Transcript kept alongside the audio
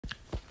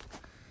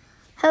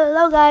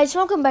Hello guys,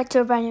 welcome back to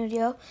a brand new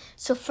video.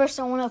 So first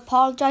I want to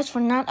apologize for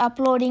not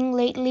uploading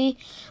lately,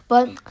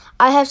 but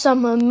I have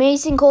some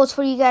amazing quotes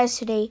for you guys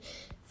today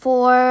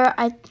for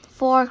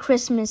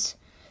Christmas.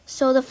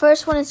 So the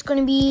first one is going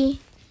to be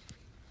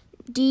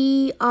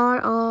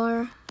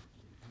DRRABBITEARS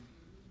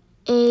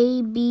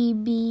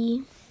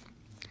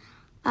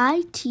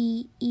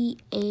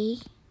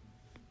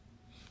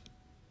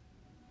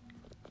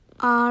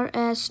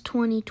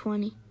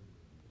 2020.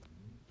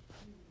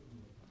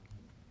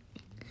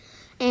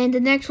 And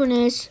the next one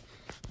is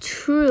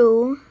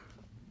true.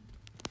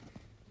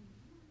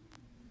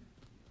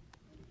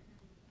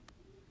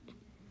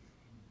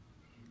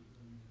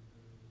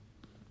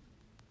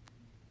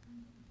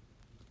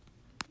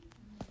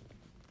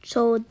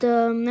 So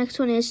the next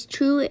one is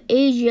True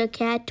Asia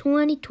Cat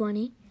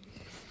 2020.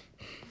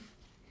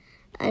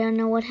 I don't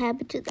know what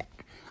happened to that.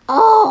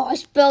 Oh, I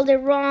spelled it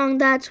wrong.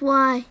 That's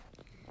why.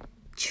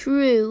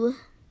 True.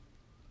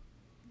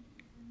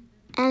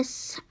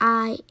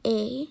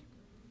 SIA.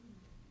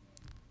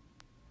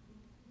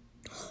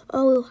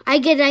 Oh, I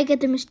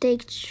get the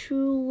mistake.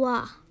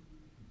 Trua.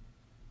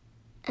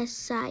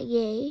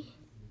 SIA.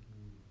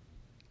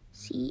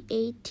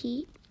 CAT.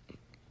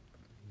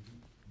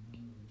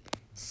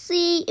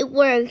 See, it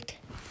worked.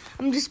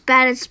 I'm just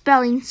bad at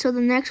spelling. So the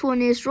next one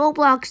is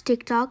Roblox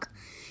TikTok.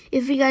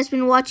 If you guys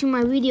been watching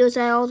my videos,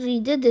 I already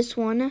did this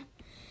one.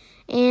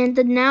 And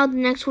now the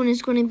next one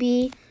is going to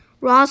be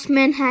Ross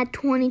Manhat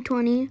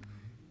 2020.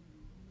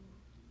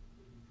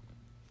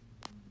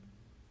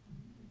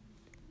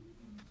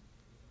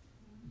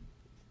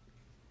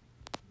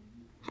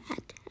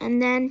 And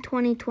then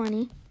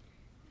 2020.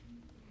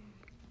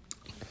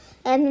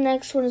 And the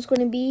next one is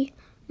going to be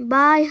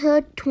By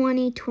Hood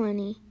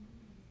 2020.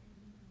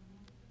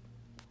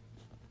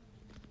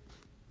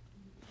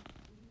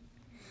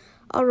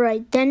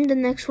 Alright, then the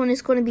next one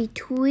is going to be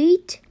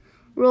Tweet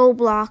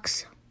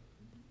Roblox.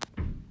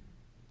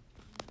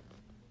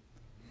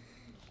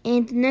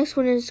 And the next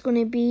one is going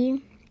to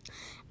be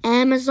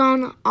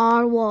Amazon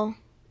R-Wall.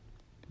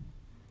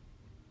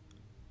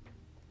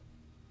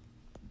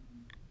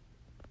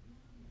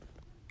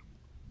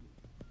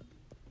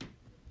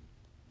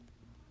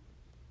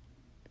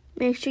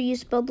 Make sure you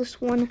spell this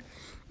one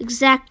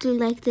exactly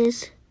like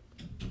this.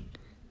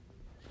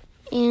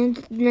 And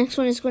the next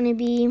one is going to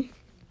be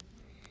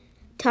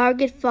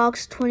Target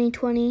Fox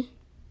 2020.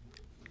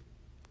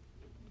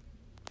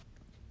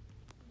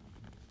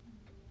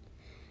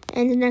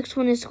 And the next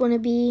one is going to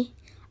be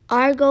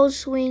Argo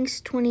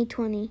Swings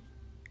 2020.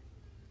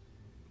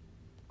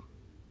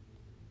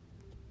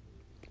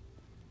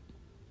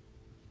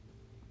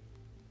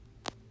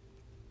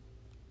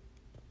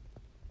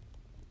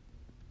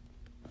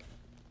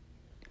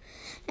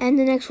 And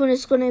the next one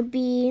is going to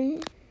be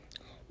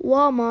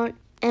Walmart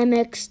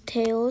MX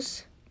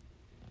Tails.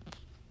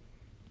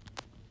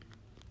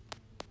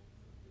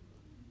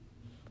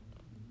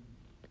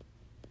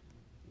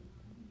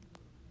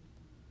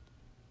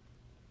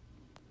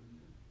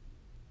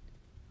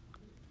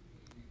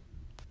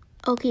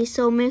 Okay,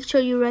 so make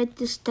sure you write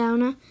this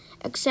down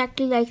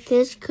exactly like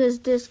this, because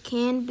this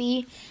can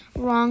be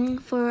wrong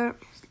for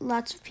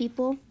lots of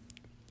people.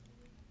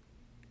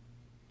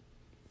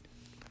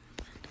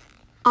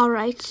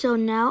 Alright, so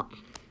now,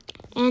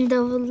 and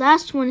the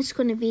last one is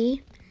going to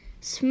be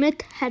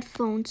Smith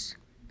Headphones.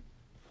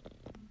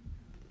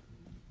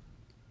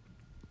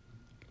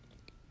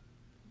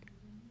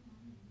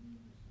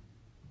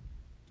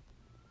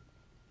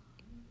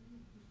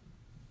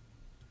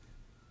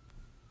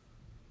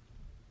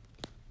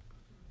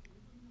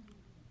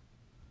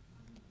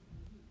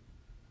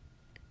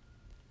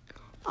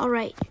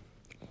 Alright,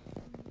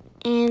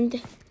 and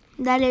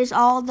that is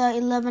all the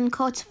 11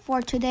 quotes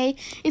for today.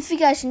 If you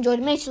guys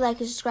enjoyed, make sure to like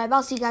and subscribe.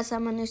 I'll see you guys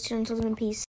on my next channel. Until then, peace.